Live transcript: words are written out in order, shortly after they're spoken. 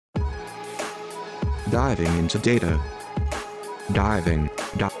Diving into data. Diving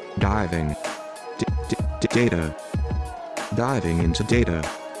data. Diving into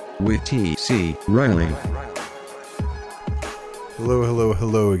data with T.C. Riley.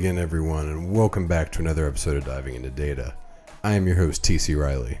 Hello again, everyone, and welcome back to another episode of Diving into Data. I am your host, T.C.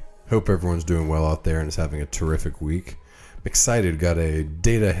 Riley. Hope everyone's doing well out there and is having a terrific week. I'm excited, got a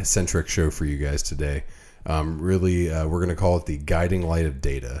data-centric show for you guys today. We're going to call it the guiding light of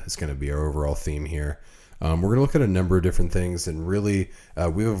data. It's going to be our overall theme here. We're going to look at a number of different things, and really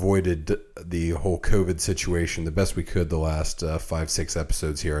we've avoided the whole COVID situation the best we could the last 5-6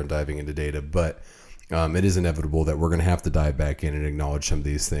 episodes here on Diving into Data, but it is inevitable that we're going to have to dive back in and acknowledge some of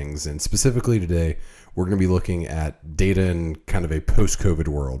these things. And specifically today, we're going to be looking at data in kind of a post-COVID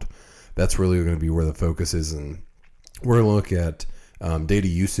world. That's really going to be where the focus is, and we're going to look at data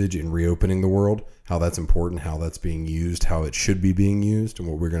usage in reopening the world, how that's important, how that's being used, how it should be being used, and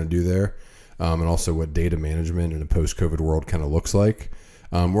what we're going to do there, and also what data management in a post-COVID world kind of looks like.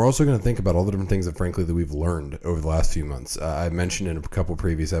 We're also going to think about all the different things that, frankly, that we've learned over the last few months. I mentioned in a couple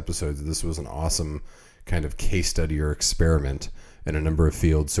previous episodes that this was an awesome kind of case study or experiment in a number of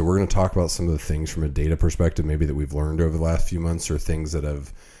fields. So we're going to talk about some of the things from a data perspective, maybe that we've learned over the last few months, or things that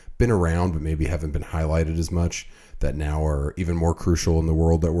have been around but maybe haven't been highlighted as much, that now are even more crucial in the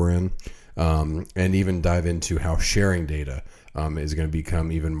world that we're in, and even dive into how sharing data is going to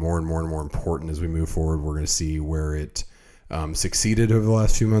become even more and more important as we move forward. We're going to see where it succeeded over the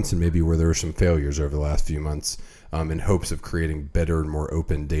last few months, and maybe where there were some failures over the last few months, in hopes of creating better and more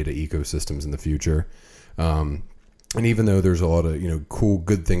open data ecosystems in the future. And even though there's a lot of cool,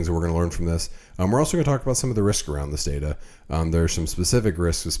 good things that we're going to learn from this, we're also going to talk about some of the risks around this data. There are some specific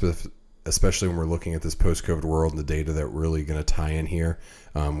risks, especially when we're looking at this post-COVID world and the data that we're really going to tie in here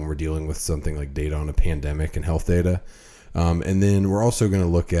when we're dealing with something like data on a pandemic and health data. And then we're also going to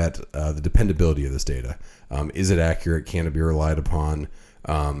look at the dependability of this data. Is it accurate? Can it be relied upon?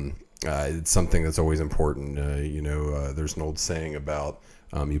 It's something that's always important. There's an old saying about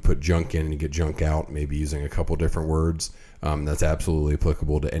you put junk in and you get junk out, maybe using a couple different words. That's absolutely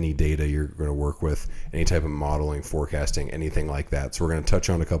applicable to any data you're going to work with, any type of modeling, forecasting, anything like that. So we're going to touch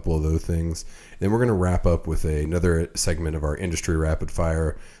on a couple of those things. Then we're going to wrap up with another segment of our industry rapid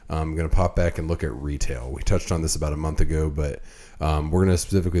fire. I'm going to pop back and look at retail. We touched on this about a month ago, but we're going to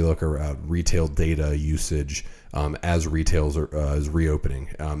specifically look at retail data usage as retail is reopening.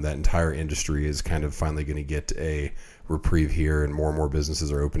 That entire industry is kind of finally going to get a reprieve here, and more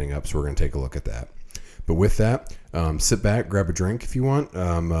businesses are opening up, so we're going to take a look at that. But with that, sit back, grab a drink if you want.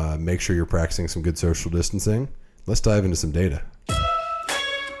 Make sure you're practicing some good social distancing. Let's dive into some data.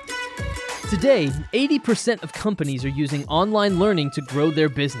 Today, 80% of companies are using online learning to grow their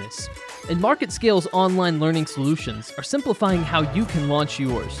business. And MarketScale's online learning solutions are simplifying how you can launch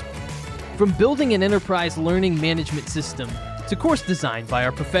yours. From building an enterprise learning management system, to course design by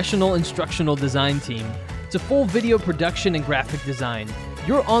our professional instructional design team, to full video production and graphic design,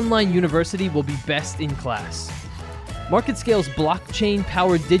 your online university will be best in class. MarketScale's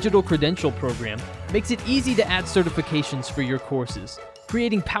blockchain-powered digital credential program makes it easy to add certifications for your courses,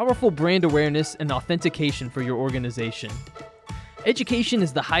 creating powerful brand awareness and authentication for your organization. Education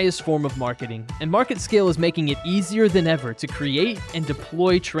is the highest form of marketing, and MarketScale is making it easier than ever to create and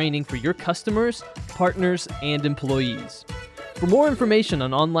deploy training for your customers, partners, and employees. For more information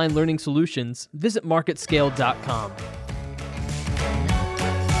on online learning solutions, visit marketscale.com.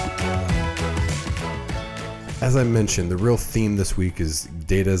 As I mentioned, the real theme this week is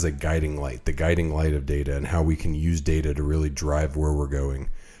data as a guiding light, the guiding light of data, and how we can use data to really drive where we're going.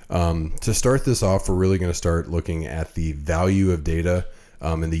 To start this off, we're really going to start looking at the value of data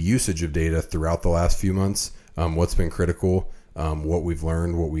and the usage of data throughout the last few months, what's been critical, what we've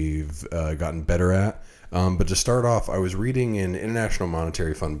learned, what we've gotten better at. But to start off, I was reading an International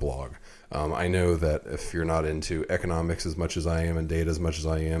Monetary Fund blog. I know that if you're not into economics as much as I am and data as much as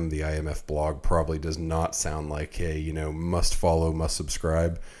I am, the IMF blog probably does not sound like a, must follow, must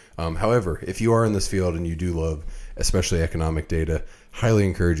subscribe. However, if you are in this field and you do love, especially economic data, highly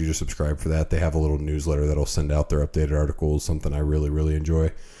encourage you to subscribe for that. They have a little newsletter that'll send out their updated articles, something I really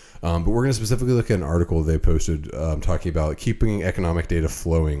enjoy. But we're going to specifically look at an article they posted talking about keeping economic data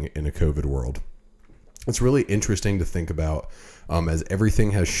flowing in a COVID world. It's really interesting to think about as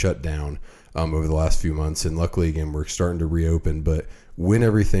everything has shut down over the last few months. And luckily, again, we're starting to reopen. But when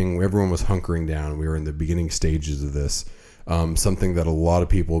everyone was hunkering down, we were in the beginning stages of this. Something that a lot of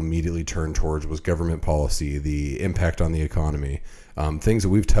people immediately turned towards was government policy, the impact on the economy, things that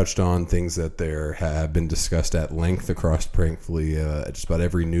we've touched on, things that there have been discussed at length across, frankly, just about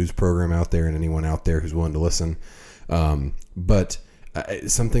every news program out there and anyone out there who's willing to listen. But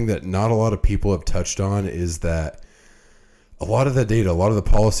Something that not a lot of people have touched on is that a lot of that data, a lot of the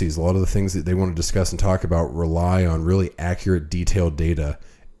policies, a lot of the things that they want to discuss and talk about rely on really accurate, detailed data.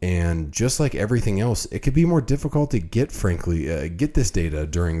 And just like everything else, it could be more difficult to get, frankly, get this data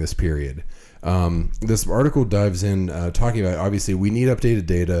during this period. This article dives in talking about, obviously, we need updated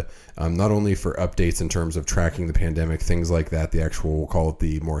data, not only for updates in terms of tracking the pandemic, things like that, the actual, we'll call it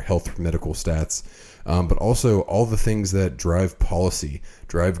the more health medical stats, but also all the things that drive policy,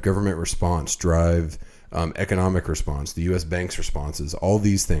 drive government response, drive economic response, the U.S. bank's responses, all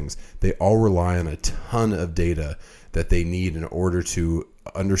these things. They all rely on a ton of data that they need in order to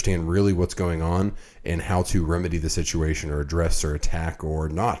understand really what's going on and how to remedy the situation or address or attack or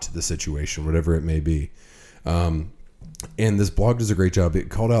not the situation, whatever it may be. And this blog does a great job. It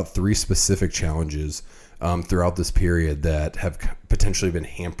called out 3 specific challenges throughout this period that have potentially been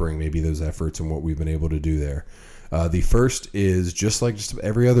hampering maybe those efforts and what we've been able to do there. The first is just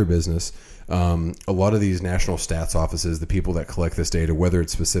every other business, a lot of these national stats offices, the people that collect this data, whether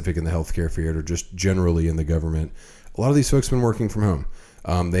it's specific in the healthcare field or just generally in the government, a lot of these folks have been working from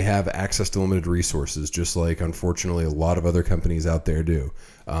home. They have access to limited resources, just like, unfortunately, a lot of other companies out there do.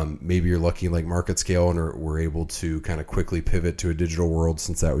 Maybe you're lucky like MarketScale and were able to kind of quickly pivot to a digital world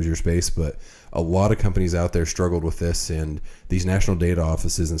since that was your space. But a lot of companies out there struggled with this, and these national data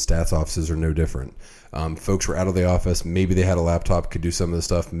offices and stats offices are no different. Folks were out of the office. Maybe they had a laptop, could do some of the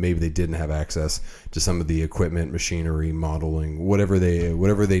stuff. Maybe they didn't have access to some of the equipment, machinery, modeling, whatever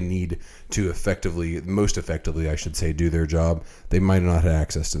they need to most effectively, I should say, do their job. They might not have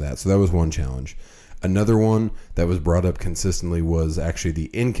access to that. So that was one challenge. Another one that was brought up consistently was actually the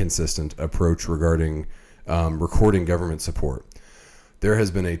inconsistent approach regarding recording government support. There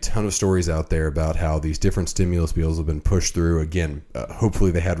has been a ton of stories out there about how these different stimulus bills have been pushed through. Again, hopefully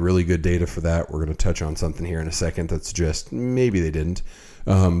they had really good data for that. We're going to touch on something here in a second that suggests maybe they didn't.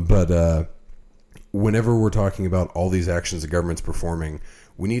 But whenever we're talking about all these actions the government's performing,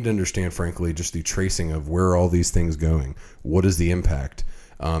 we need to understand, frankly, just the tracing of where are all these things going. What is the impact?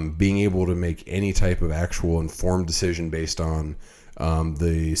 Being able to make any type of actual informed decision based on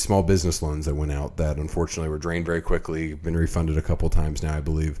the small business loans that went out that unfortunately were drained very quickly, been refunded a couple times now, I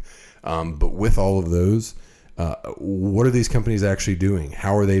believe. But with all of those, what are these companies actually doing?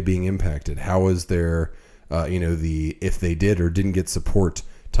 How are they being impacted? How is their, if they did or didn't get support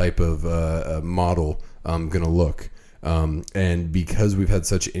type of model going to look? And because we've had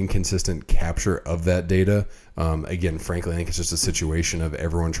such inconsistent capture of that data, again, frankly, I think it's just a situation of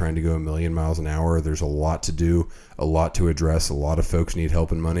everyone trying to go a million miles an hour. There's a lot to do, a lot to address. A lot of folks need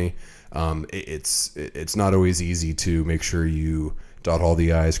help and money. It's not always easy to make sure you dot all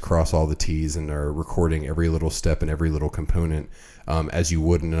the I's, cross all the T's, and are recording every little step and every little component as you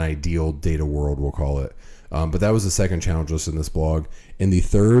would in an ideal data world, we'll call it. But that was the second challenge listed in this blog. And the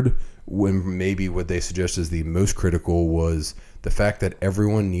third, when maybe what they suggest is the most critical, was the fact that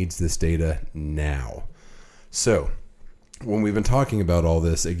everyone needs this data now. So when we've been talking about all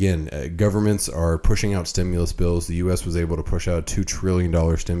this, again, governments are pushing out stimulus bills. The U.S. was able to push out a $2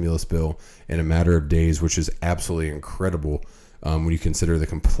 trillion stimulus bill in a matter of days, which is absolutely incredible when you consider the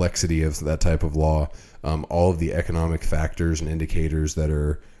complexity of that type of law, all of the economic factors and indicators that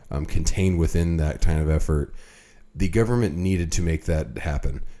are contained within that kind of effort. The government needed to make that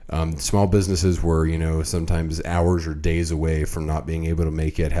happen. Small businesses were, sometimes hours or days away from not being able to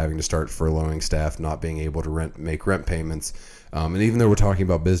make it, having to start furloughing staff, not being able to make rent payments. And even though we're talking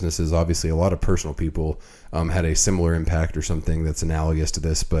about businesses, obviously a lot of personal people had a similar impact or something that's analogous to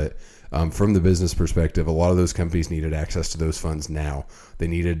this. But from the business perspective, a lot of those companies needed access to those funds now. They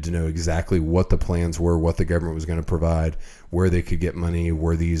needed to know exactly what the plans were, what the government was going to provide, where they could get money.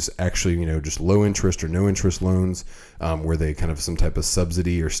 Were these actually, just low interest or no interest loans? Were they kind of some type of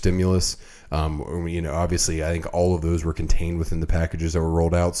subsidy or stimulus? Obviously, I think all of those were contained within the packages that were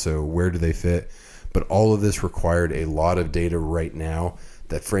rolled out. So where do they fit? But all of this required a lot of data right now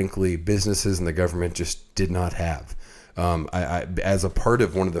that, frankly, businesses and the government just did not have. I as a part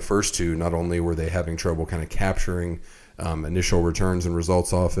of one of the first two, not only were they having trouble kind of capturing initial returns and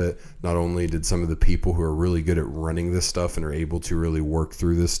results off it, not only did some of the people who are really good at running this stuff and are able to really work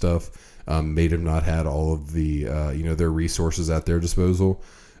through this stuff may have not had all of the their resources at their disposal.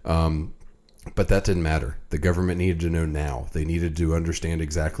 But that didn't matter. The government needed to know now. They needed to understand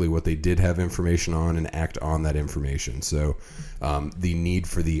exactly what they did have information on and act on that information. So the need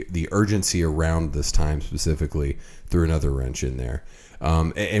for the urgency around this time specifically threw another wrench in there.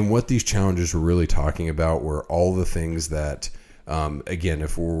 And what these challenges were really talking about were all the things that, again,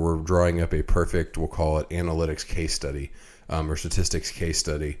 if we're drawing up a perfect, we'll call it analytics case study, or statistics case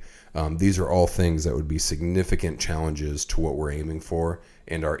study. These are all things that would be significant challenges to what we're aiming for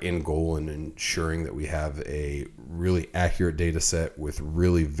and our end goal in ensuring that we have a really accurate data set with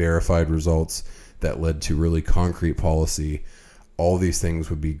really verified results that led to really concrete policy. All these things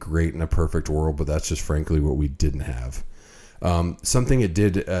would be great in a perfect world, but that's just frankly what we didn't have. Something it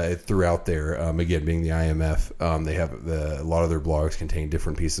did throughout there, again, being the IMF, they have a lot of their blogs contain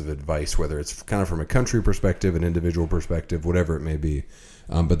different pieces of advice, whether it's kind of from a country perspective, an individual perspective, whatever it may be.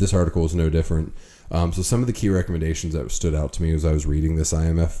 But this article is no different. So some of the key recommendations that stood out to me as I was reading this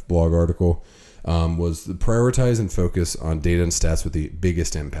IMF blog article was to prioritize and focus on data and stats with the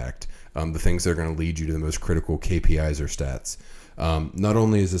biggest impact, the things that are going to lead you to the most critical KPIs or stats. Not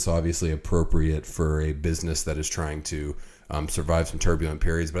only is this obviously appropriate for a business that is trying to survive some turbulent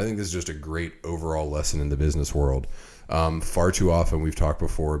periods, but I think this is just a great overall lesson in the business world. Far too often we've talked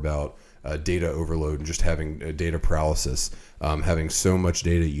before about data overload and just having data paralysis, having so much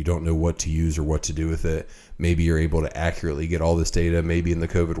data you don't know what to use or what to do with it. Maybe you're able to accurately get all this data. Maybe in the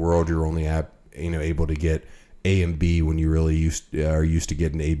COVID world you're only able to get A and B when you really are used to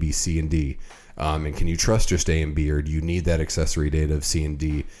getting A, B, C, and D. And can you trust just A and B, or do you need that accessory data of C and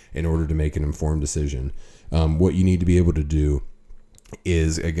D in order to make an informed decision? What you need to be able to do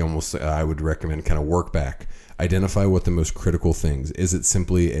is, again, I would recommend kind of work back. Identify what the most critical things. Is it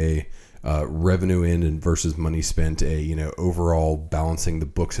simply a revenue in and versus money spent, overall balancing the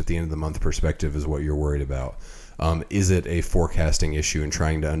books at the end of the month perspective is what you're worried about? Is it a forecasting issue and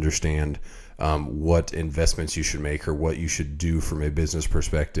trying to understand what investments you should make or what you should do from a business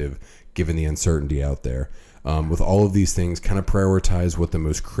perspective, given the uncertainty out there? With all of these things, kind of prioritize what the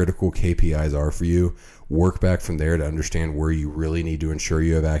most critical KPIs are for you. Work back from there to understand where you really need to ensure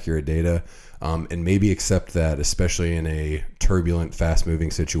you have accurate data, and maybe accept that, especially in a turbulent,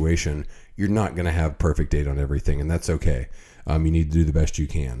 fast-moving situation, you're not going to have perfect data on everything, and that's okay. You need to do the best you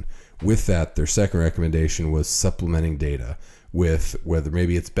can. With that, their second recommendation was supplementing data with whether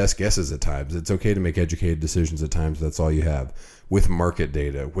maybe it's best guesses at times. It's okay to make educated decisions at times. That's all you have. With market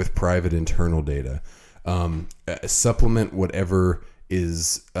data, with private internal data. Supplement whatever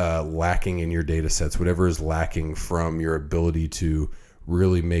is lacking in your data sets, whatever is lacking from your ability to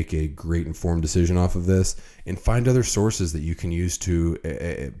really make a great informed decision off of this, and find other sources that you can use to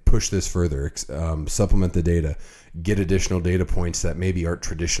push this further. Supplement the data, get additional data points that maybe aren't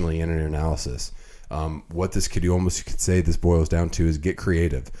traditionally in an analysis. What this could you could say this boils down to is get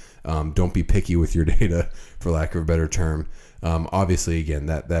creative. Don't be picky with your data, for lack of a better term. Obviously, again,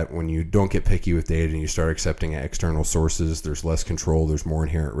 that when you don't get picky with data and you start accepting external sources, there's less control, there's more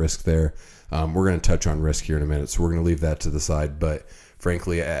inherent risk there. We're going to touch on risk here in a minute, so we're going to leave that to the side. But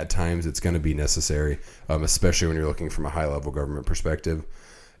frankly, at times it's going to be necessary, especially when you're looking from a high-level government perspective.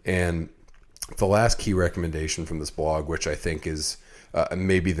 And the last key recommendation from this blog, which I think is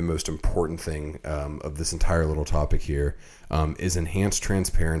maybe the most important thing of this entire little topic here, is enhanced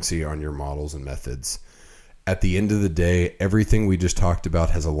transparency on your models and methods. At the end of the day, everything we just talked about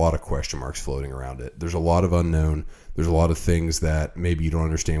has a lot of question marks floating around it. There's a lot of unknown. There's a lot of things that maybe you don't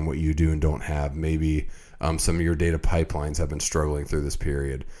understand what you do and don't have. Maybe some of your data pipelines have been struggling through this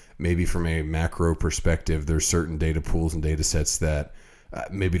period. Maybe from a macro perspective, there's certain data pools and data sets that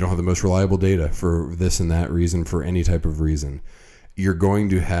maybe don't have the most reliable data for this and that reason, for any type of reason. You're going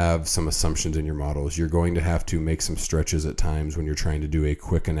to have some assumptions in your models. You're going to have to make some stretches at times when you're trying to do a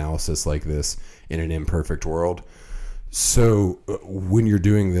quick analysis like this in an imperfect world. So when you're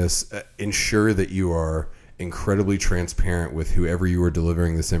doing this, ensure that you are incredibly transparent with whoever you are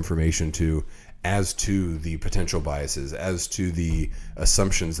delivering this information to as to the potential biases, as to the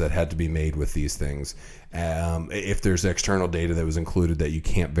assumptions that had to be made with these things. If there's external data that was included that you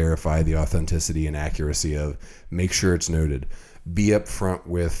can't verify the authenticity and accuracy of, make sure it's noted. Be upfront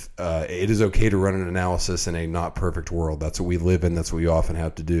with it is okay to run an analysis in a not perfect world. That's what we live in. That's what we often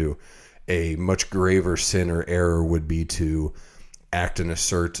have to do. A much graver sin or error would be to act and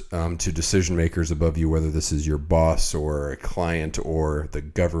assert to decision makers above you, whether this is your boss or a client or the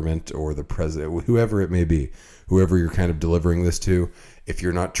government or the president, whoever it may be, whoever you're kind of delivering this to. If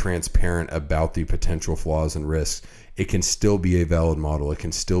you're not transparent about the potential flaws and risks, it can still be a valid model. It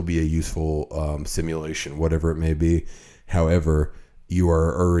can still be a useful simulation, whatever it may be. However,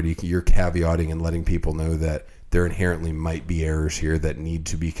 you're caveating and letting people know that there inherently might be errors here that need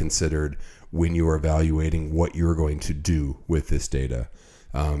to be considered when you are evaluating what you're going to do with this data.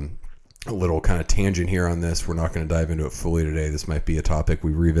 A little kind of tangent here on this. We're not going to dive into it fully today. This might be a topic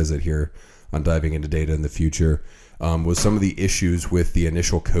we revisit here on diving into data in the future. was some of the issues with the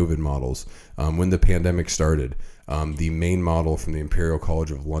initial COVID models. When the pandemic started, the main model from the Imperial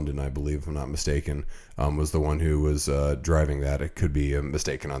College of London, I believe, if I'm not mistaken, was the one who was driving that. It could be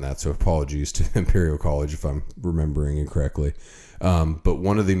mistaken on that, so apologies to Imperial College if I'm remembering incorrectly. But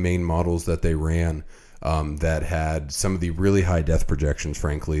one of the main models that they ran that had some of the really high death projections,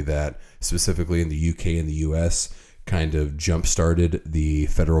 frankly, that specifically in the UK and the US kind of jump-started the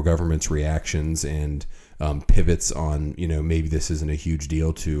federal government's reactions and pivots on, maybe this isn't a huge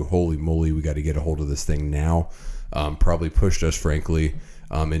deal to holy moly, we got to get a hold of this thing now. Probably pushed us, frankly,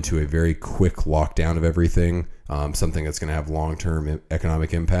 into a very quick lockdown of everything, something that's going to have long-term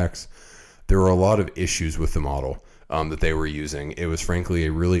economic impacts. There were a lot of issues with the model that they were using. It was, frankly,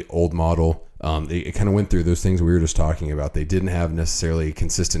 a really old model. It kind of went through those things we were just talking about. They didn't have necessarily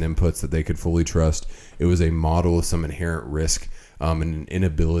consistent inputs that they could fully trust. It was a model with some inherent risk and an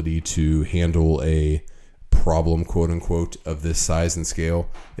inability to handle a problem, quote unquote, of this size and scale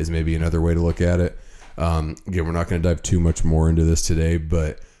is maybe another way to look at it. Again, we're not going to dive too much more into this today,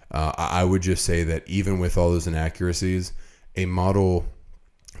 but I would just say that even with all those inaccuracies, a model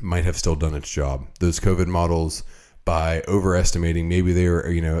might have still done its job. Those COVID models, by overestimating, maybe they were,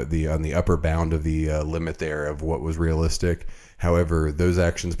 on the upper bound of the limit there of what was realistic. However, those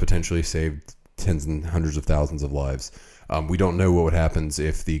actions potentially saved tens and hundreds of thousands of lives. We don't know what happens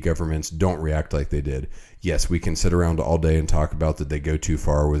if the governments don't react like they did. Yes, we can sit around all day and talk about, did they go too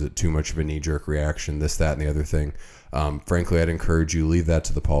far? Was it too much of a knee-jerk reaction? This, that, and the other thing. Frankly, I'd encourage you, leave that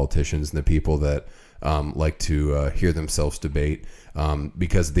to the politicians and the people that like to hear themselves debate,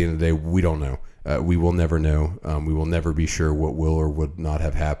 because at the end of the day, we don't know. We will never know. We will never be sure what will or would not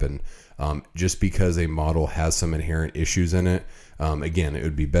have happened. Just because a model has some inherent issues in it, again, it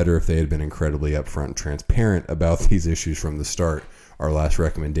would be better if they had been incredibly upfront and transparent about these issues from the start. Our last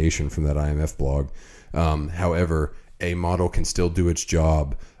recommendation from that IMF blog. However, a model can still do its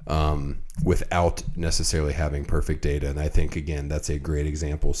job without necessarily having perfect data. And I think, again, that's a great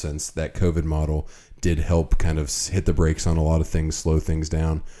example, since that COVID model did help kind of hit the brakes on a lot of things, slow things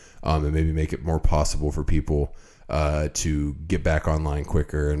down, and maybe make it more possible for people to get back online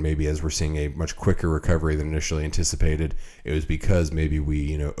quicker. And maybe as we're seeing a much quicker recovery than initially anticipated, it was because maybe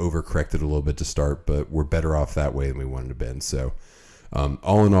we, overcorrected a little bit to start, but we're better off that way than we wanted to be. So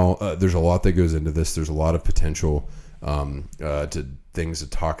all in all, there's a lot that goes into this. There's a lot of potential to things to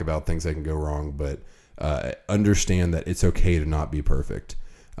talk about, things that can go wrong, but understand that it's okay to not be perfect.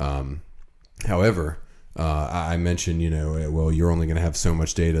 However, I mentioned, well, you're only going to have so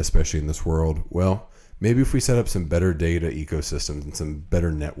much data, especially in this world. Well, maybe if we set up some better data ecosystems and some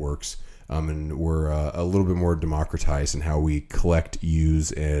better networks, and we're a little bit more democratized in how we collect,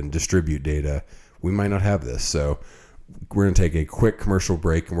 use, and distribute data, we might not have this. So we're going to take a quick commercial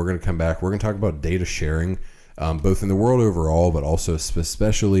break, and we're going to come back. We're going to talk about data sharing, both in the world overall, but also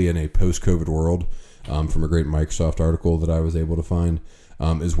especially in a post-COVID world, from a great Microsoft article that I was able to find,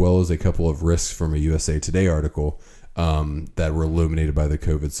 as well as a couple of risks from a USA Today article that were illuminated by the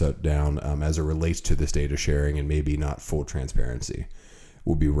COVID shutdown as it relates to this data sharing and maybe not full transparency.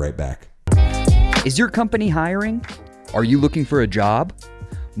 We'll be right back. Is your company hiring? Are you looking for a job?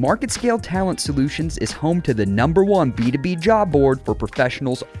 MarketScale Talent Solutions is home to the #1 B2B job board for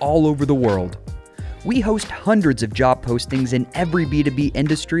professionals all over the world. We host hundreds of job postings in every B2B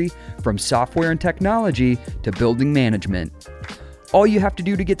industry, from software and technology to building management. All you have to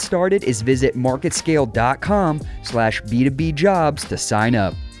do to get started is visit marketscale.com/B2B jobs to sign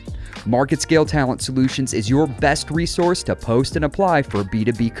up. MarketScale Talent Solutions is your best resource to post and apply for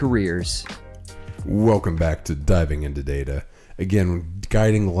B2B careers. Welcome back to Diving into Data. Again,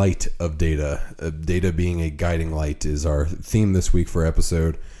 guiding light of data. Data being a guiding light is our theme this week for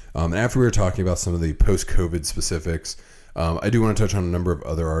episode. After we were talking about some of the post-COVID specifics, I do want to touch on a number of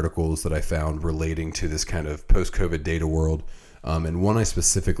other articles that I found relating to this kind of post-COVID data world. And one I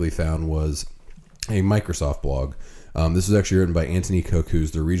specifically found was a Microsoft blog. This was actually written by Anthony Cook, who's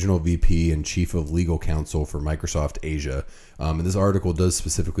the Regional VP and Chief of Legal Counsel for Microsoft Asia. And this article does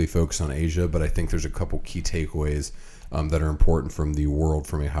specifically focus on Asia, but I think there's a couple key takeaways that are important from the world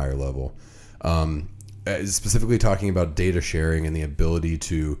from a higher level. Specifically talking about data sharing and the ability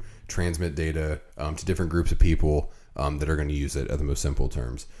to transmit data to different groups of people that are going to use it at the most simple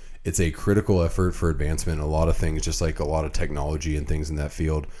terms. It's a critical effort for advancement in a lot of things, just like a lot of technology and things in that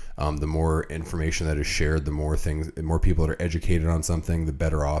field. The more information that is shared, the more people that are educated on something, the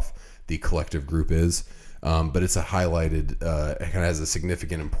better off the collective group is. But it's a highlighted, it kind of has a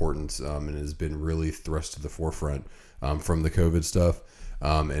significant importance and has been really thrust to the forefront from the COVID stuff.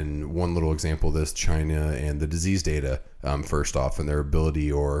 And one little example of this, China and the disease data first off, and their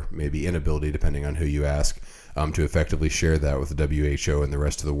ability or maybe inability, depending on who you ask, to effectively share that with the WHO and the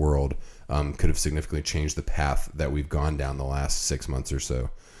rest of the world could have significantly changed the path that we've gone down the last 6 months or so.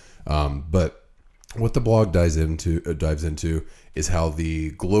 But what the blog dives into is how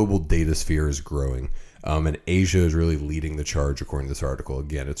the global data sphere is growing. And Asia is really leading the charge, according to this article.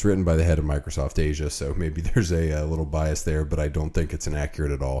 Again, it's written by the head of Microsoft Asia, so maybe there's a little bias there, but I don't think it's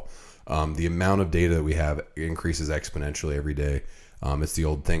inaccurate at all. The amount of data that we have increases exponentially every day. It's the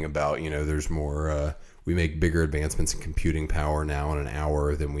old thing about, there's more, we make bigger advancements in computing power now in an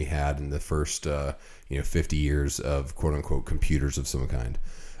hour than we had in the first, 50 years of quote unquote computers of some kind.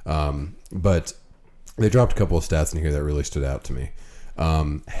 But they dropped a couple of stats in here that really stood out to me.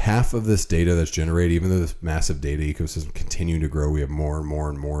 Half of this data that's generated, even though this massive data ecosystem continuing to grow, we have more and more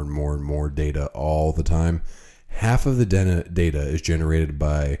and more and more and more data all the time. Half of the data is generated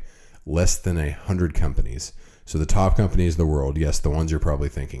by less than 100 companies. So the top companies in the world, yes, the ones you're probably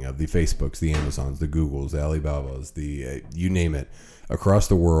thinking of, the Facebooks, the Amazons, the Googles, the Alibabas, the you name it, across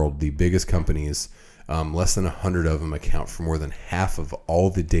the world, the biggest companies, less than 100 of them account for more than half of all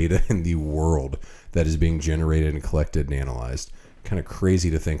the data in the world that is being generated and collected and analyzed. Kind of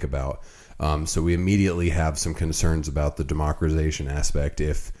crazy to think about. So we immediately have some concerns about the democratization aspect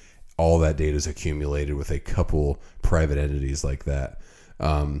if all that data is accumulated with a couple private entities like that.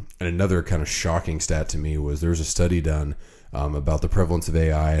 And another kind of shocking stat to me was there's a study done about the prevalence of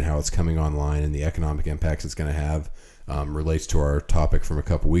AI and how it's coming online and the economic impacts it's going to have. Relates to our topic from a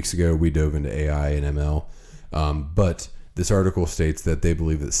couple weeks ago. We dove into AI and ML. But this article states that they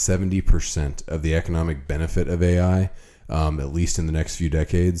believe that 70% of the economic benefit of AI, at least in the next few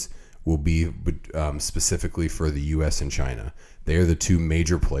decades, will be specifically for the U.S. and China. They are the two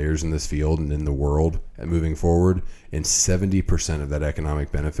major players in this field and in the world moving forward, and 70% of that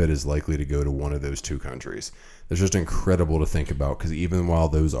economic benefit is likely to go to one of those two countries. That's just incredible to think about, because even while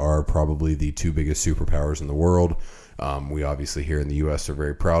those are probably the two biggest superpowers in the world, we obviously here in the U.S. are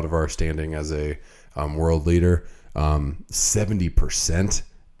very proud of our standing as a world leader. 70%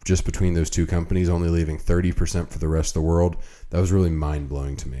 just between those two companies, only leaving 30% for the rest of the world. That was really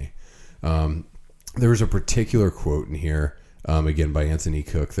mind-blowing to me. There was a particular quote in here, again by Anthony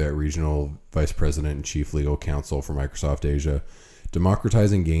Cook, the regional vice president and chief legal counsel for Microsoft Asia.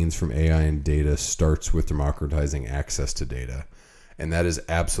 Democratizing gains from AI and data starts with democratizing access to data. And that is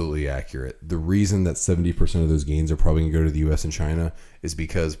absolutely accurate. The reason that 70% of those gains are probably going to go to the U.S. and China is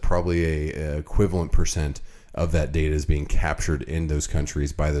because probably a equivalent percent of that data is being captured in those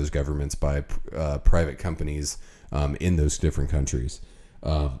countries by those governments, by private companies in those different countries.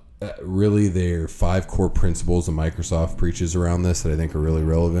 Really, there are 5 core principles that Microsoft preaches around this that I think are really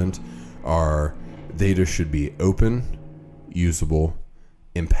relevant. Are data should be open, usable,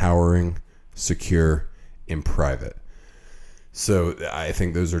 empowering, secure, and private. So I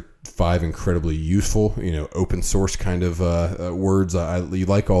think those are 5 incredibly useful, open source kind of words. You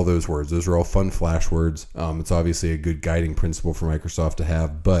like all those words. Those are all fun flash words. It's obviously a good guiding principle for Microsoft to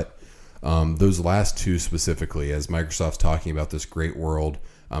have. But those last 2 specifically, as Microsoft's talking about this great world,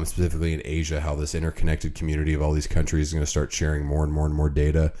 specifically in Asia, how this interconnected community of all these countries is going to start sharing more and more and more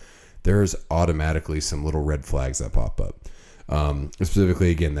data, there's automatically some little red flags that pop up.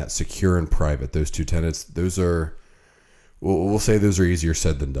 Specifically, again, that secure and private, those 2 tenets, those are... We'll say those are easier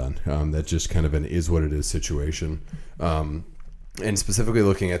said than done. That's just kind of an is what it is situation. And specifically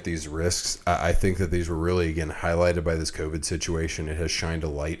looking at these risks, I think that these were really, again, highlighted by this COVID situation. It has shined a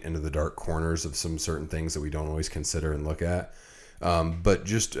light into the dark corners of some certain things that we don't always consider and look at. But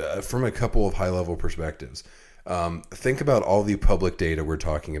just from a couple of high-level perspectives, think about all the public data we're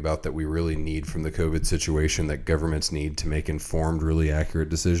talking about that we really need from the COVID situation, that governments need to make informed, really accurate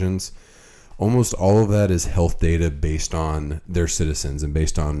decisions. Almost all of that is health data based on their citizens and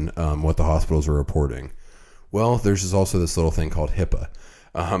based on what the hospitals are reporting. Well, there's also this little thing called HIPAA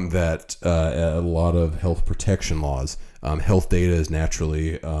that a lot of health protection laws. Health data is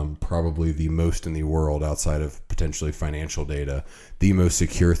naturally probably the most in the world outside of potentially financial data, the most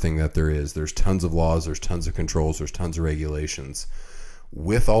secure thing that there is. There's tons of laws, there's tons of controls, there's tons of regulations.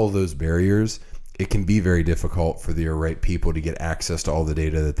 With all of those barriers, it can be very difficult for the right people to get access to all the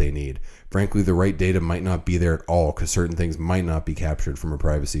data that they need. Frankly, the right data might not be there at all because certain things might not be captured from a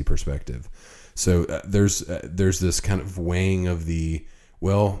privacy perspective. So there's this kind of weighing of the,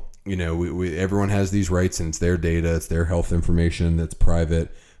 well, everyone has these rights and it's their data, it's their health information that's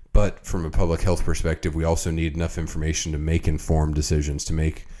private. But from a public health perspective, we also need enough information to make informed decisions, to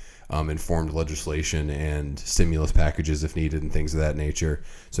make informed legislation and stimulus packages if needed and things of that nature.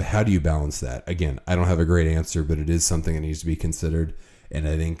 So how do you balance that? Again, I don't have a great answer, but it is something that needs to be considered and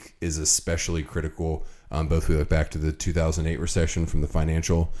I think is especially critical Both we look back to the 2008 recession from the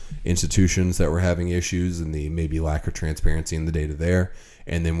financial institutions that were having issues and the maybe lack of transparency in the data there.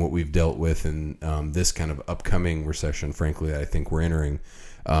 And then what we've dealt with in this kind of upcoming recession, frankly, I think we're entering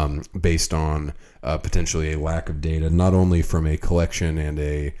based on potentially a lack of data, not only from a collection and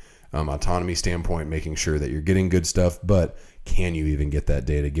a autonomy standpoint, making sure that you're getting good stuff, but can you even get that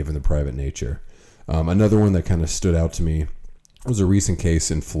data given the private nature? Another one that kind of stood out to me was a recent case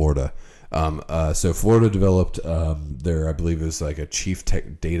in Florida. So Florida developed their, I believe it was like a chief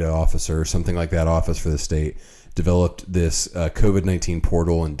tech data officer or something like that office for the state, developed this COVID-19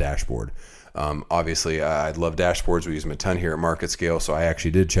 portal and dashboard. Obviously, I love dashboards. We use them a ton here at MarketScale, so I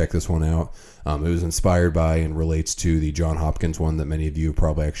actually did check this one out. It was inspired by and relates to the Johns Hopkins one that many of you have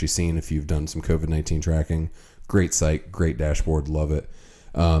probably actually seen if you've done some COVID-19 tracking. Great site, great dashboard, love it.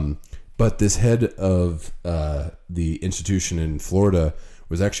 But this head of the institution in Florida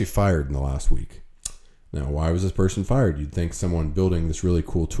was actually fired in the last week. Now, why was this person fired? You'd think someone building this really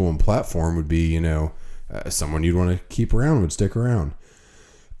cool tool and platform would be, someone you'd want to keep around, would stick around.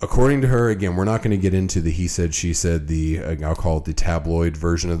 According to her, again, we're not going to get into the he said, she said, I'll call it the tabloid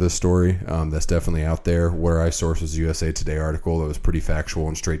version of this story. That's definitely out there. Where I sourced was a USA Today article that was pretty factual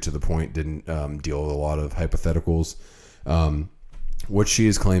and straight to the point, didn't deal with a lot of hypotheticals. What she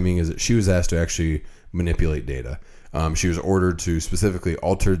is claiming is that she was asked to actually manipulate data. She was ordered to specifically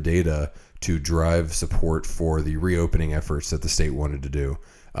alter data to drive support for the reopening efforts that the state wanted to do.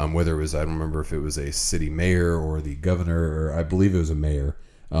 Whether it was, I don't remember if it was a city mayor or the governor, or I believe it was a mayor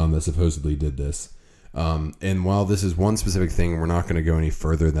that supposedly did this. And while this is one specific thing, we're not going to go any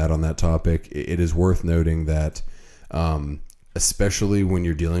further than that on that topic. It is worth noting that especially when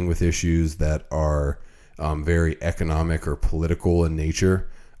you're dealing with issues that are very economic or political in nature,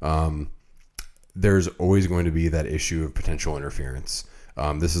 there's always going to be that issue of potential interference.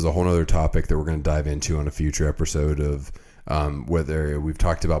 This is a whole other topic that we're going to dive into on a future episode of whether we've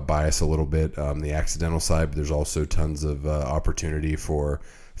talked about bias a little bit, the accidental side, but there's also tons of opportunity for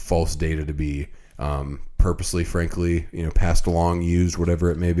false data to be purposely, frankly, passed along, used,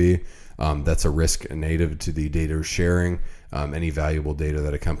 whatever it may be. That's a risk native to the data sharing. Any valuable data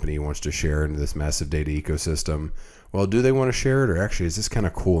that a company wants to share into this massive data ecosystem. Well, do they want to share it, or actually is this kind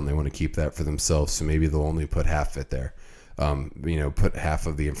of cool and they want to keep that for themselves? So maybe they'll only put half of it there. Put half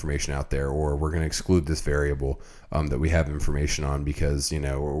of the information out there, or we're going to exclude this variable that we have information on because,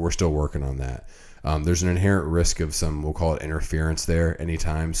 we're still working on that. There's an inherent risk of some, we'll call it interference there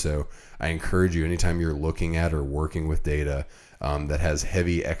anytime. So I encourage you, anytime you're looking at or working with data that has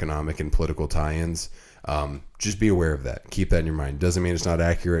heavy economic and political tie-ins, just be aware of that. Keep that in your mind. Doesn't mean it's not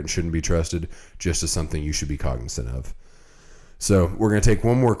accurate and shouldn't be trusted, just as something you should be cognizant of. So we're going to take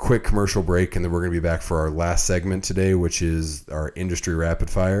one more quick commercial break, and then we're going to be back for our last segment today, which is our industry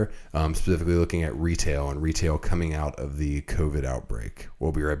rapid fire, specifically looking at retail and retail coming out of the COVID outbreak.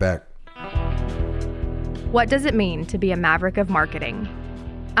 We'll be right back. What does it mean to be a maverick of marketing?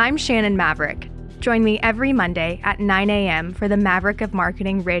 I'm Shannon Maverick. Join me every Monday at 9 a.m. for the Maverick of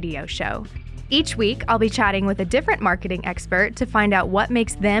Marketing radio show. Each week, I'll be chatting with a different marketing expert to find out what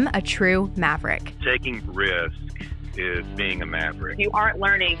makes them a true maverick. Taking risk is being a maverick. If you aren't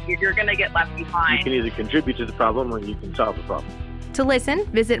learning, you're going to get left behind. You can either contribute to the problem or you can solve the problem. To listen,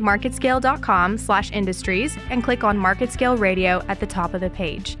 visit marketscale.com/industries and click on MarketScale Radio at the top of the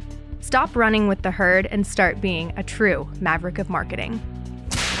page. Stop running with the herd and start being a true maverick of marketing.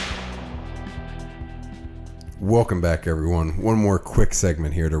 Welcome back, everyone. One more quick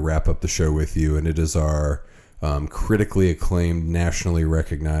segment here to wrap up the show with you, and it is our critically acclaimed, nationally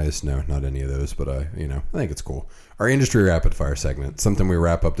recognized, no, not any of those, but I think it's cool. Our industry rapid fire segment, something we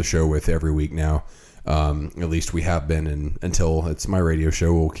wrap up the show with every week now. At least we have been, and until it's my radio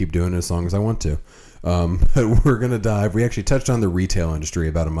show, we'll keep doing it as long as I want to. But we're going to dive. We actually touched on the retail industry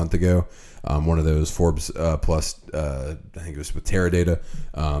about a month ago. One of those Forbes Plus, I think it was with Teradata,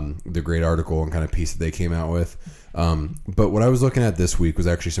 the great article and kind of piece that they came out with. But what I was looking at this week was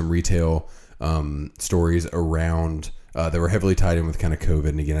actually some retail stories around that were heavily tied in with kind of COVID.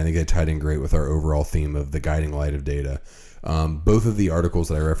 And again, I think they tied in great with our overall theme of the guiding light of data. Both of the articles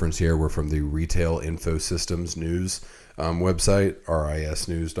that I referenced here were from the Retail Info Systems News website,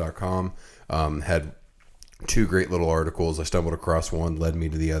 risnews.com. Had two great little articles. I stumbled across one, led me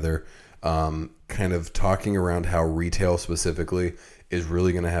to the other, kind of talking around how retail specifically is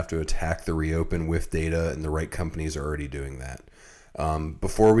really going to have to attack the reopen with data, and the right companies are already doing that.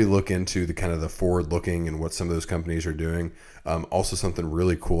 Before we look into the kind of the forward looking and what some of those companies are doing, also something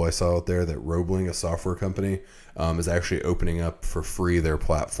really cool I saw out there that Roebling, a software company, is actually opening up for free their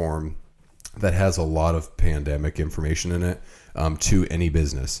platform that has a lot of pandemic information in it to any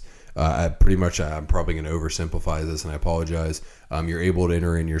business. I'm probably going to oversimplify this, and I apologize. You're able to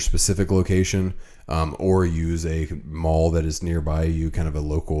enter in your specific location, or use a mall that is nearby you, kind of a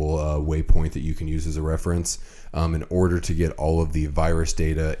local waypoint that you can use as a reference, in order to get all of the virus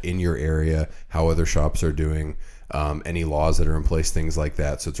data in your area, how other shops are doing, any laws that are in place, things like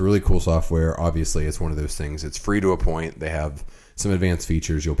that. So it's really cool software. Obviously, it's one of those things. It's free to a point. They have some advanced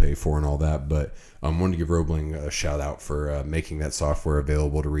features you'll pay for and all that, but I wanted to give Roebling a shout out for making that software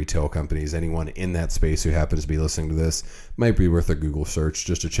available to retail companies. Anyone in that space who happens to be listening to this, might be worth a Google search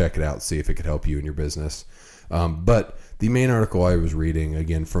just to check it out, see if it could help you in your business. But the main article I was reading,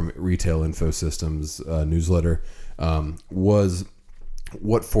 again from Retail Info Systems newsletter, was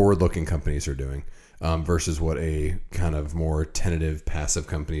what forward-looking companies are doing versus what a kind of more tentative, passive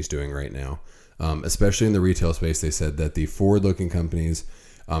company is doing right now. Especially in the retail space, they said that the forward-looking companies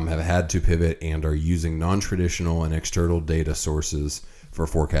have had to pivot and are using non-traditional and external data sources for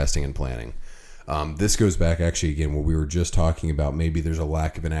forecasting and planning. This goes back actually again what we were just talking about. Maybe there's a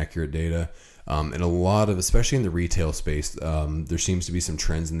lack of inaccurate data, and a lot of, especially in the retail space, there seems to be some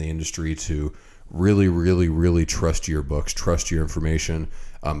trends in the industry to really trust your books, trust your information,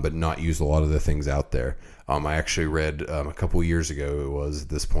 but not use a lot of the things out there. I actually read a couple years ago, it was at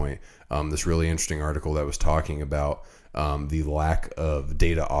this point, this really interesting article that was talking about the lack of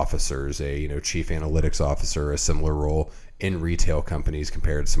data officers, a chief analytics officer, a similar role in retail companies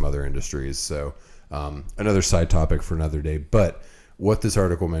compared to some other industries. So another side topic for another day. But what this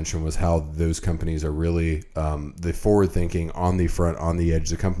article mentioned was how those companies are really the forward thinking, on the front, on the edge,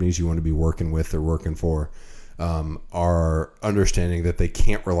 the companies you want to be working with or working for, are understanding that they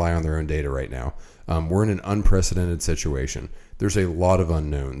can't rely on their own data right now. We're in an unprecedented situation. There's a lot of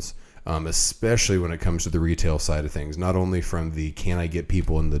unknowns, especially when it comes to the retail side of things, not only from the can I get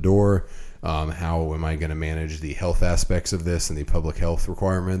people in the door, how am I going to manage the health aspects of this and the public health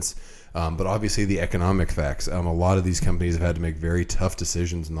requirements, but obviously the economic facts. A lot of these companies have had to make very tough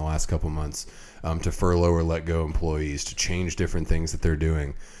decisions in the last couple months to furlough or let go employees, to change different things that they're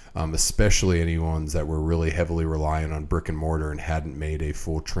doing, especially any ones that were really heavily reliant on brick and mortar and hadn't made a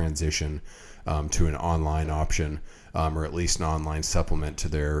full transition to an online option, or at least an online supplement to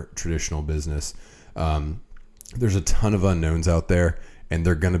their traditional business. There's a ton of unknowns out there, and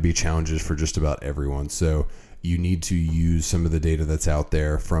they're going to be challenges for just about everyone. So you need to use some of the data that's out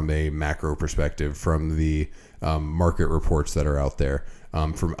there from a macro perspective, from the market reports that are out there,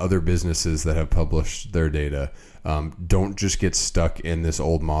 from other businesses that have published their data. Don't just get stuck in this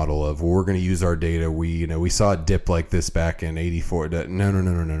old model of, well, we're going to use our data. We saw it dip like this back in '84.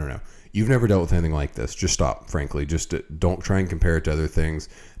 No. You've never dealt with anything like this. Just stop, frankly. Just don't try and compare it to other things.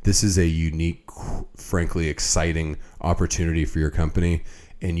 This is a unique, frankly, exciting opportunity for your company,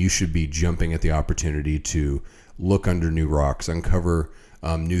 and you should be jumping at the opportunity to look under new rocks, uncover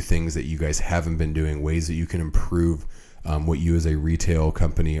new things that you guys haven't been doing, ways that you can improve what you as a retail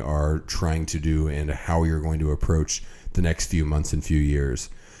company are trying to do, and how you're going to approach the next few months and few years.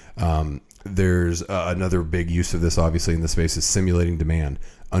 There's another big use of this, obviously, in the space is simulating demand,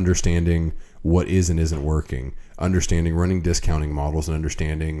 understanding what is and isn't working, understanding running discounting models, and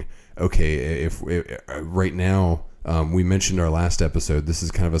understanding, okay, if right now, we mentioned our last episode, this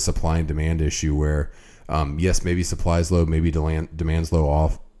is kind of a supply and demand issue where, yes, maybe supply's low, maybe demand's low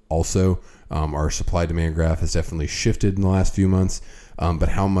off. Also, our supply demand graph has definitely shifted in the last few months, but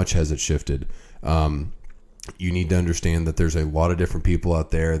how much has it shifted? You need to understand that there's a lot of different people out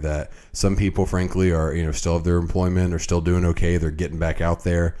there, that some people, frankly, are, still have their employment, are still doing okay. They're getting back out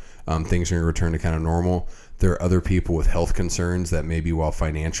there. Things are going to return to kind of normal. There are other people with health concerns that maybe while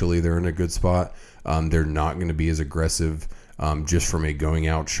financially they're in a good spot, they're not going to be as aggressive just from a going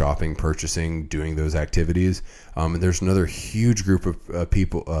out, shopping, purchasing, doing those activities. And there's another huge group of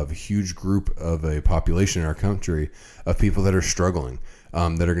people, of a population in our country of people that are struggling.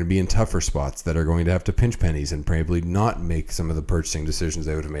 That are going to be in tougher spots, that are going to have to pinch pennies and probably not make some of the purchasing decisions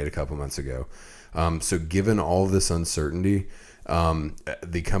they would have made a couple months ago. So given all of this uncertainty,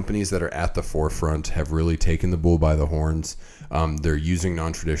 the companies that are at the forefront have really taken the bull by the horns. They're using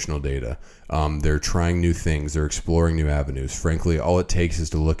non-traditional data. They're trying new things. They're exploring new avenues. Frankly, all it takes is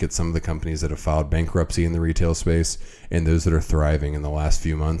to look at some of the companies that have filed bankruptcy in the retail space and those that are thriving in the last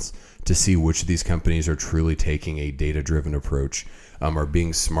few months to see which of these companies are truly taking a data-driven approach, are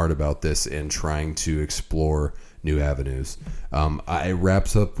being smart about this and trying to explore new avenues. It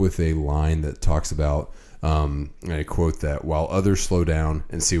wraps up with a line that talks about, and I quote that, while others slow down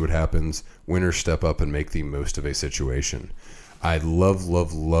and see what happens, winners step up and make the most of a situation. I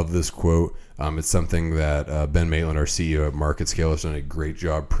love this quote. It's something that Ben Maitland, our CEO at MarketScale, has done a great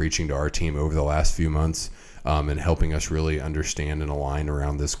job preaching to our team over the last few months, and helping us really understand and align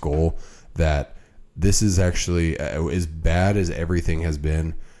around this goal, that this is actually, as bad as everything has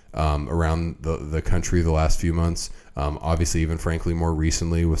been around the country the last few months, obviously even frankly more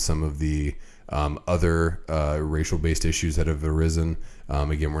recently with some of the other racial-based issues that have arisen.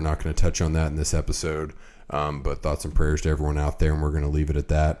 Again, we're not going to touch on that in this episode, but thoughts and prayers to everyone out there, and we're going to leave it at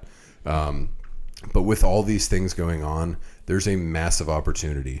that. But with all these things going on, there's a massive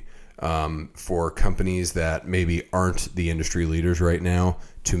opportunity for companies that maybe aren't the industry leaders right now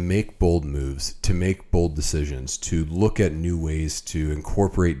to make bold moves, to make bold decisions, to look at new ways to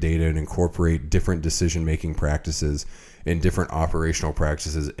incorporate data and incorporate different decision-making practices and different operational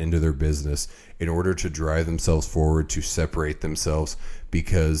practices into their business in order to drive themselves forward, to separate themselves,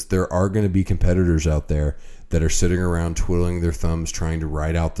 because there are going to be competitors out there that are sitting around twiddling their thumbs trying to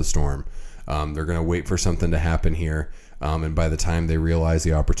ride out the storm. They're going to wait for something to happen here, and by the time they realize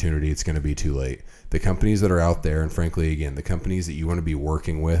the opportunity, it's going to be too late. The companies that are out there, and frankly, again, the companies that you want to be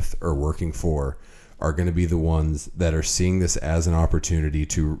working with or working for, are going to be the ones that are seeing this as an opportunity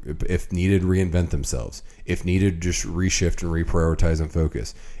to, if needed, reinvent themselves. If needed, just reshift and reprioritize and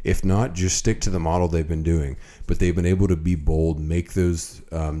focus. If not, just stick to the model they've been doing. But they've been able to be bold, make those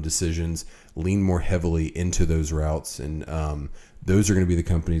decisions, lean more heavily into those routes. And those are going to be the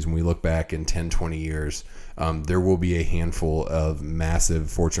companies, when we look back in 10, 20 years, there will be a handful of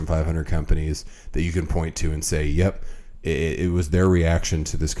massive Fortune 500 companies that you can point to and say, yep, it was their reaction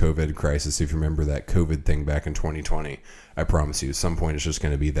to this COVID crisis. If you remember that COVID thing back in 2020, I promise you, at some point it's just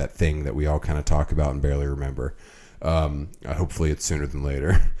going to be that thing that we all kind of talk about and barely remember. Hopefully it's sooner than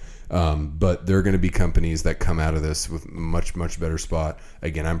later. But there are going to be companies that come out of this with a much, much better spot.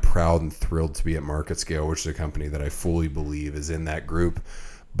 Again, I'm proud and thrilled to be at MarketScale, which is a company that I fully believe is in that group.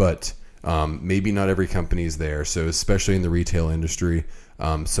 But maybe not every company is there. So especially in the retail industry,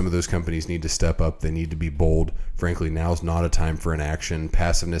 some of those companies need to step up. They need to be bold. Frankly, now's not a time for inaction.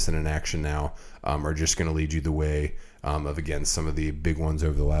 Passiveness and inaction now are just going to lead you the way of, again, some of the big ones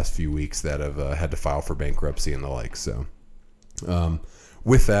over the last few weeks that have had to file for bankruptcy and the like. So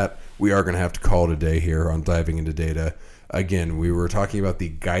with that, we are going to have to call it a day here on Diving Into Data. Again, we were talking about the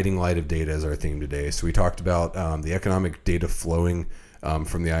guiding light of data as our theme today. So we talked about the economic data flowing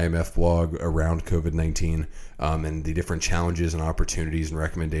from the IMF blog around COVID-19 and the different challenges and opportunities and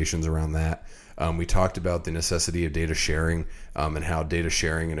recommendations around that. We talked about the necessity of data sharing and how data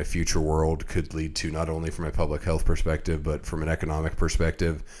sharing in a future world could lead to, not only from a public health perspective, but from an economic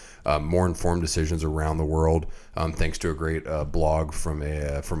perspective, more informed decisions around the world, thanks to a great blog from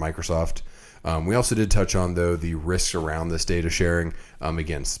Microsoft. We also did touch on, though, the risks around this data sharing.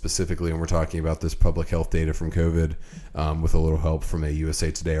 Again, specifically when we're talking about this public health data from COVID, with a little help from a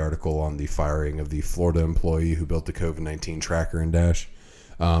USA Today article on the firing of the Florida employee who built the COVID-19 tracker in Dash.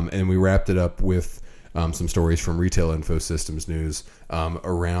 And we wrapped it up with some stories from Retail Info Systems News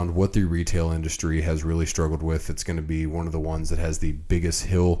around what the retail industry has really struggled with. It's going to be one of the ones that has the biggest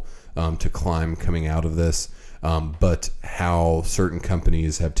hill to climb coming out of this. But how certain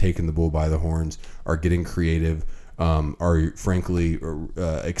companies have taken the bull by the horns, are getting creative, are frankly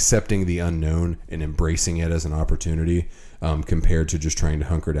accepting the unknown and embracing it as an opportunity, compared to just trying to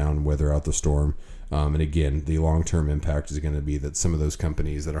hunker down and weather out the storm. And again, the long-term impact is going to be that some of those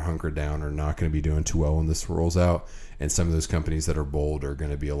companies that are hunkered down are not going to be doing too well when this rolls out, and some of those companies that are bold are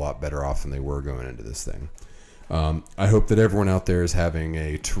going to be a lot better off than they were going into this thing. I hope that everyone out there is having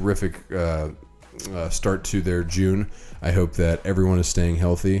a terrific start to their June. I hope that everyone is staying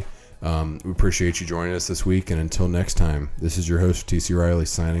healthy. We appreciate you joining us this week, and until next time, this is your host, TC Riley,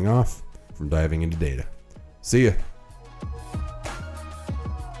 signing off from Diving Into Data. See ya.